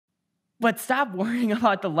But stop worrying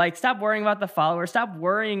about the likes, stop worrying about the followers, stop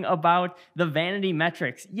worrying about the vanity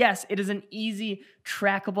metrics. Yes, it is an easy,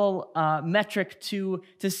 trackable metric to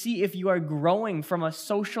see if you are growing from a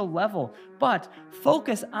social level, but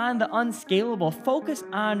focus on the unscalable. Focus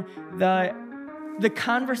on the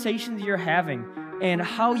conversations you're having and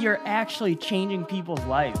how you're actually changing people's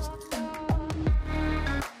lives.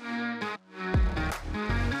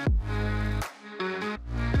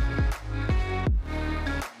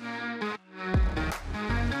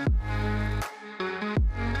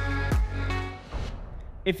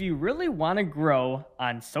 If you really want to grow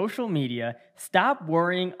on social media, stop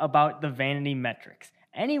worrying about the vanity metrics.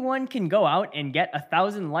 Anyone can go out and get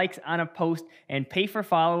 1,000 likes on a post and pay for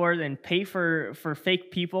followers and pay for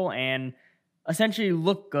fake people and essentially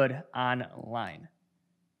look good online.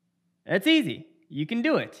 That's easy. You can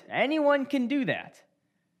do it. Anyone can do that.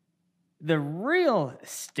 The real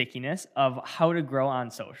stickiness of how to grow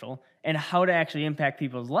on social and how to actually impact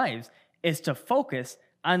people's lives is to focus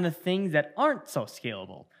on the things that aren't so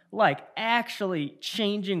scalable, like actually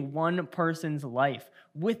changing one person's life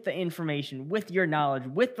with the information, with your knowledge,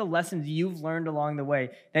 with the lessons you've learned along the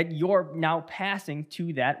way that you're now passing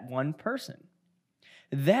to that one person.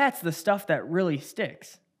 That's the stuff that really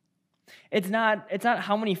sticks. It's not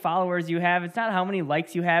how many followers you have. It's not how many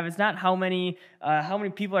likes you have. It's not how many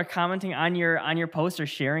people are commenting on your post or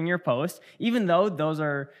sharing your post. Even though those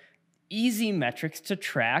are easy metrics to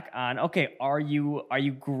track on, okay, are you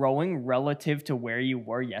growing relative to where you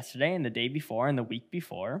were yesterday and the day before and the week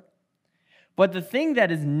before? But the thing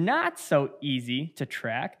that is not so easy to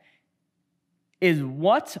track is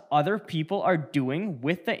what other people are doing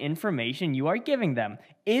with the information you are giving them.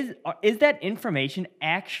 Is that information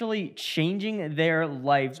actually changing their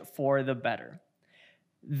lives for the better?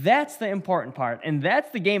 That's the important part, and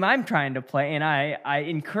that's the game I'm trying to play, and I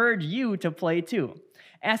encourage you to play too.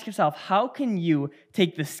 Ask yourself, how can you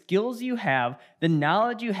take the skills you have, the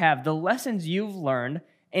knowledge you have, the lessons you've learned,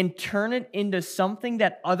 and turn it into something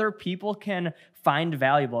that other people can find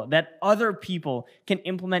valuable, that other people can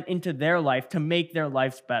implement into their life to make their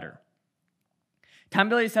lives better?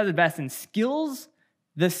 Tom Bilyeu says it best in skills,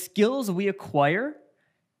 the skills we acquire,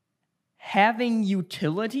 having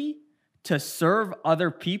utility to serve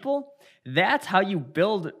other people, that's how you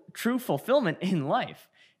build true fulfillment in life,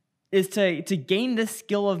 is to gain this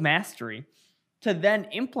skill of mastery, to then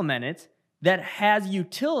implement it that has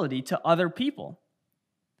utility to other people.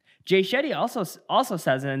 Jay Shetty also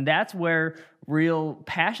says, and that's where real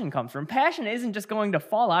passion comes from. Passion isn't just going to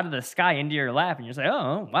fall out of the sky into your lap and you say,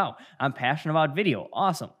 oh, wow, I'm passionate about video.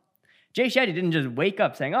 Awesome. Jay Shetty didn't just wake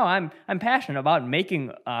up saying, oh, I'm passionate about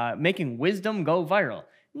making wisdom go viral.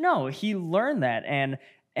 No, he learned that, and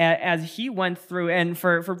as he went through, and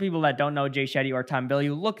for people that don't know Jay Shetty or Tom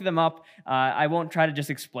Bilyeu, look them up. I won't try to just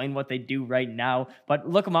explain what they do right now, but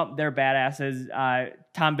look them up. They're badasses.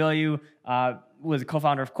 Tom Bilyeu was a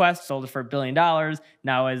co-founder of Quest, sold it for $1 billion.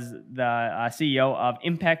 Now is the CEO of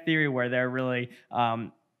Impact Theory, where they're really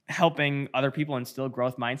helping other people instill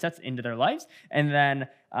growth mindsets into their lives. And then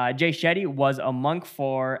Jay Shetty was a monk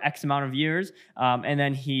for X amount of years, and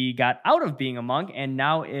then he got out of being a monk and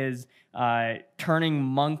now is turning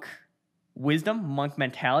monk wisdom, monk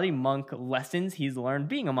mentality, monk lessons he's learned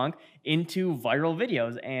being a monk into viral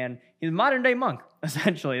videos. And he's a modern day monk,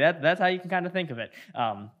 essentially. That's how you can kind of think of it.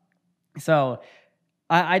 So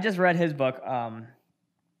I just read his book,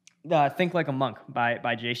 Think Like a Monk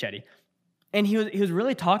by Jay Shetty. And he was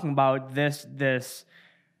really talking about this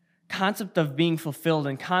concept of being fulfilled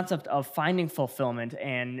and concept of finding fulfillment,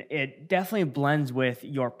 and it definitely blends with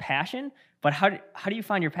your passion. But how do you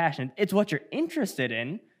find your passion? It's what you're interested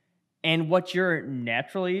in and what you're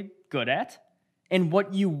naturally good at and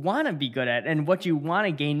what you want to be good at and what you want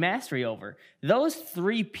to gain mastery over. Those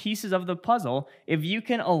three pieces of the puzzle, if you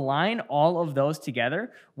can align all of those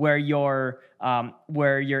together, where you're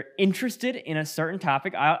interested in a certain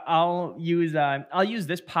topic. I'll use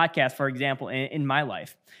this podcast for example in my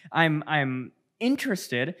life. I'm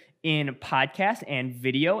interested in podcast and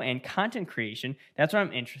video and content creation. That's what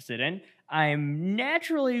I'm interested in. I'm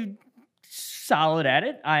naturally solid at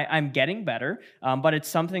it. I'm getting better, but it's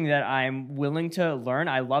something that I'm willing to learn.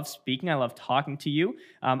 I love speaking. I love talking to you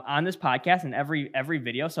on this podcast and every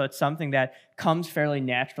video. So it's something that comes fairly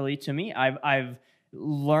naturally to me. I've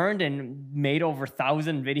learned and made over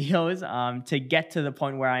 1,000 videos to get to the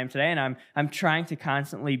point where I am today, and I'm trying to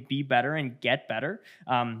constantly be better and get better.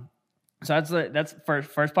 So that's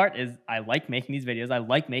first part is I like making these videos. I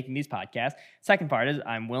like making these podcasts. Second part is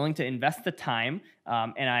I'm willing to invest the time,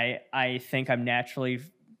 and I think I'm naturally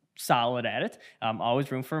solid at it.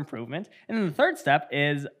 Always room for improvement. And then the third step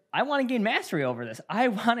is I want to gain mastery over this. I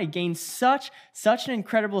want to gain such an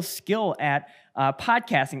incredible skill at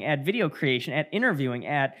podcasting, at video creation, at interviewing,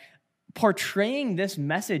 at portraying this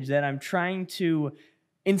message that I'm trying to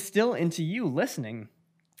instill into you listening,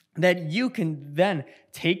 that you can then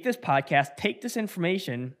take this podcast, take this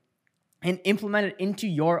information, and implement it into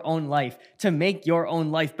your own life to make your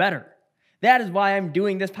own life better. That is why I'm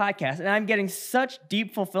doing this podcast, and I'm getting such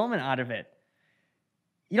deep fulfillment out of it.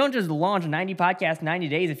 You don't just launch 90 podcasts in 90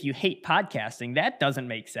 days if you hate podcasting. That doesn't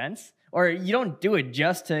make sense. Or you don't do it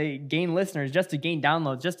just to gain listeners, just to gain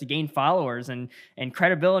downloads, just to gain followers and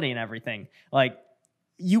credibility and everything. Like,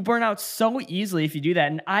 you burn out so easily if you do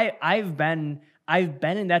that. And I've been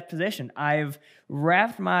in that position. I've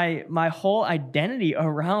wrapped my whole identity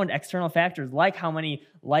around external factors, like how many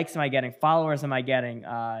likes am I getting, followers am I getting,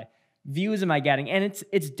 views am I getting, and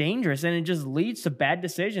it's dangerous, and it just leads to bad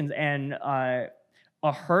decisions and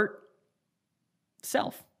a hurt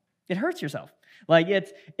self. It hurts yourself. Like,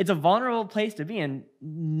 it's a vulnerable place to be in,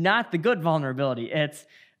 not the good vulnerability.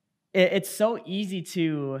 It's so easy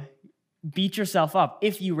to beat yourself up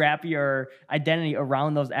if you wrap your identity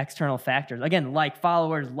around those external factors. Again, like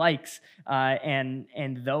followers, likes, and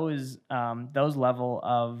those level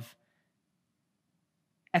of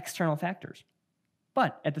external factors.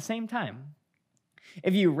 But at the same time,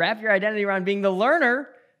 if you wrap your identity around being the learner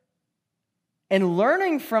and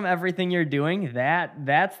learning from everything you're doing,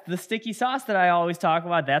 that's the sticky sauce that I always talk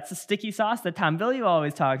about. That's the sticky sauce that Tom Bilyeu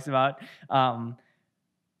always talks about.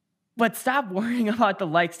 But stop worrying about the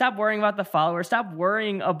likes. Stop worrying about the followers. Stop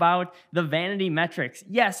worrying about the vanity metrics.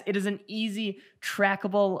 Yes, it is an easy,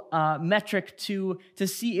 trackable metric to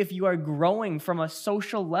see if you are growing from a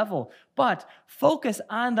social level. But focus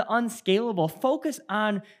on the unscalable. Focus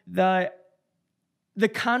on the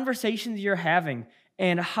conversations you're having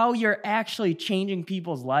and how you're actually changing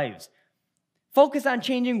people's lives. Focus on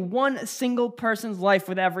changing one single person's life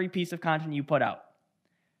with every piece of content you put out.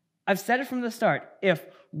 I've said it from the start. If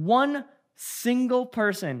one single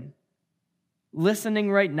person listening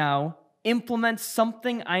right now implements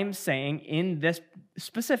something I'm saying in this,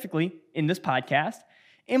 specifically in this podcast,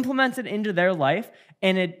 implements it into their life,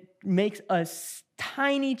 and it makes a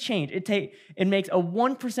tiny change, it makes a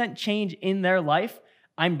 1% change in their life,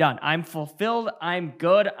 I'm done. I'm fulfilled. I'm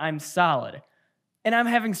good. I'm solid. And I'm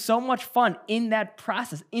having so much fun in that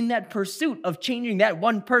process, in that pursuit of changing that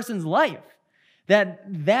one person's life,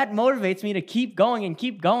 that motivates me to keep going and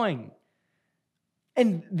keep going.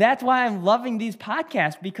 And that's why I'm loving these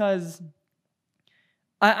podcasts, because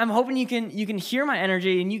I'm hoping you can hear my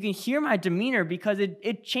energy and you can hear my demeanor, because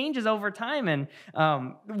it changes over time. And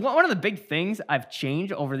one of the big things I've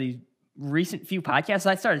changed over these recent few podcasts,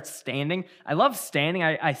 I started standing. I love standing.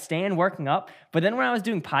 I stand working up. But then when I was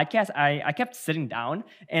doing podcasts, I kept sitting down,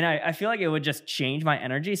 and I feel like it would just change my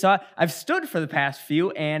energy. So I've stood for the past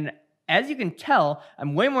few, and as you can tell,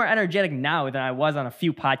 I'm way more energetic now than I was on a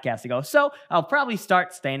few podcasts ago. So I'll probably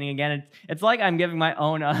start standing again. It's like I'm giving my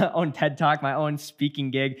own TED Talk, my own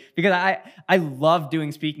speaking gig, because I love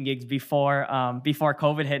doing speaking gigs before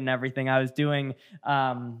COVID hit and everything. I was doing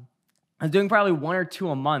probably one or two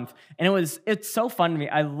a month, and it's so fun to me.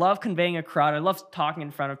 I love conveying a crowd. I love talking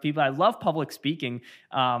in front of people. I love public speaking,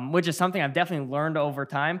 which is something I've definitely learned over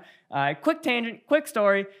time. Quick tangent, quick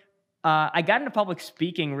story. I got into public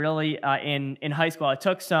speaking really in high school. I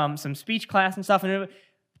took some speech class and stuff, and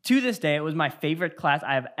to this day, it was my favorite class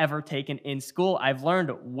I have ever taken in school. I've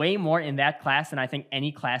learned way more in that class than I think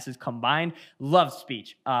any classes combined. Love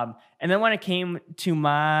speech. And then when it came to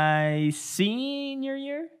my senior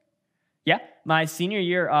year,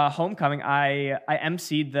 homecoming, I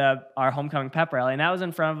emceed our homecoming pep rally, and that was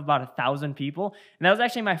in front of about 1,000 people. And that was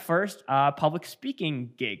actually my first public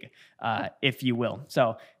speaking gig, if you will.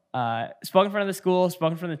 So spoke in front of the school,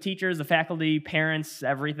 spoke in front of the teachers, the faculty, parents,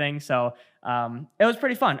 everything. So it was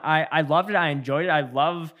pretty fun. I loved it. I enjoyed it. I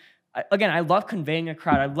love conveying a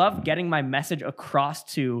crowd. I love getting my message across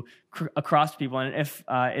to people. And if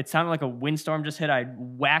it sounded like a windstorm just hit, I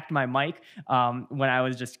whacked my mic when I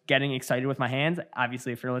was just getting excited with my hands.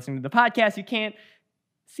 Obviously, if you're listening to the podcast, you can't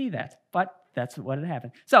see that, but that's what had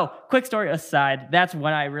happened. So quick story aside, that's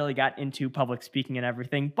when I really got into public speaking and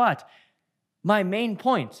everything. But my main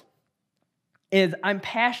point is I'm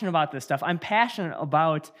passionate about this stuff. I'm passionate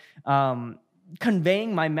about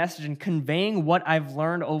conveying my message and conveying what I've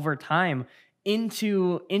learned over time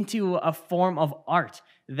into a form of art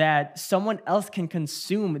that someone else can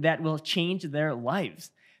consume that will change their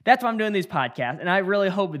lives. That's why I'm doing these podcasts, and I really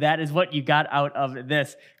hope that is what you got out of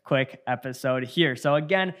this quick episode here. So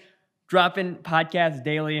again, dropping podcasts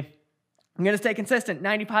daily. I'm going to stay consistent.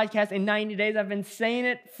 90 podcasts in 90 days. I've been saying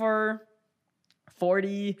it for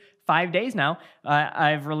 45 days now.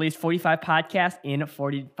 I've released 45 podcasts in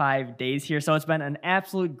 45 days here. So it's been an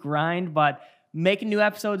absolute grind, but making new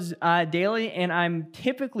episodes daily, and I'm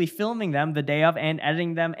typically filming them the day of and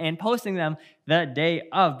editing them and posting them the day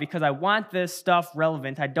of because I want this stuff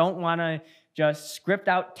relevant. I don't want to just script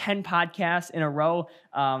out 10 podcasts in a row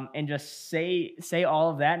and just say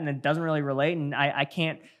all of that, and it doesn't really relate, and I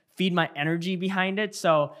can't feed my energy behind it.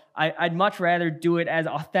 So I'd much rather do it as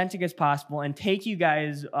authentic as possible and take you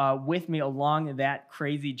guys with me along that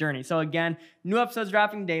crazy journey. So again, new episodes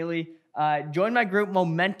dropping daily. Join my group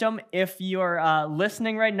Momentum if you're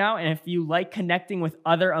listening right now and if you like connecting with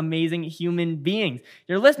other amazing human beings.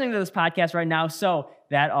 You're listening to this podcast right now, so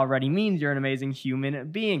that already means you're an amazing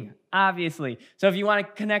human being, obviously. So if you want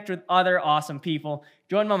to connect with other awesome people,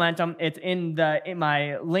 join Momentum. It's in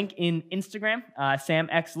my link in Instagram, Sam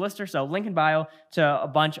X Lister. So link in bio to a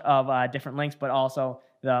bunch of different links, but also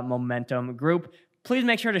the Momentum group. Please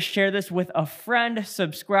make sure to share this with a friend,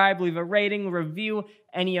 subscribe, leave a rating, review.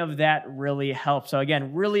 Any of that really helps. So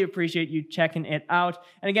again, really appreciate you checking it out.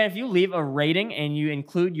 And again, if you leave a rating and you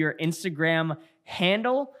include your Instagram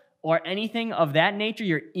handle or anything of that nature,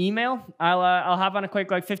 your email, I'll hop on a quick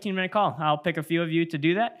 15-minute call. I'll pick a few of you to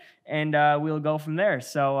do that, and we'll go from there.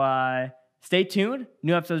 So stay tuned.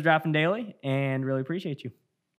 New episodes dropping daily, and really appreciate you.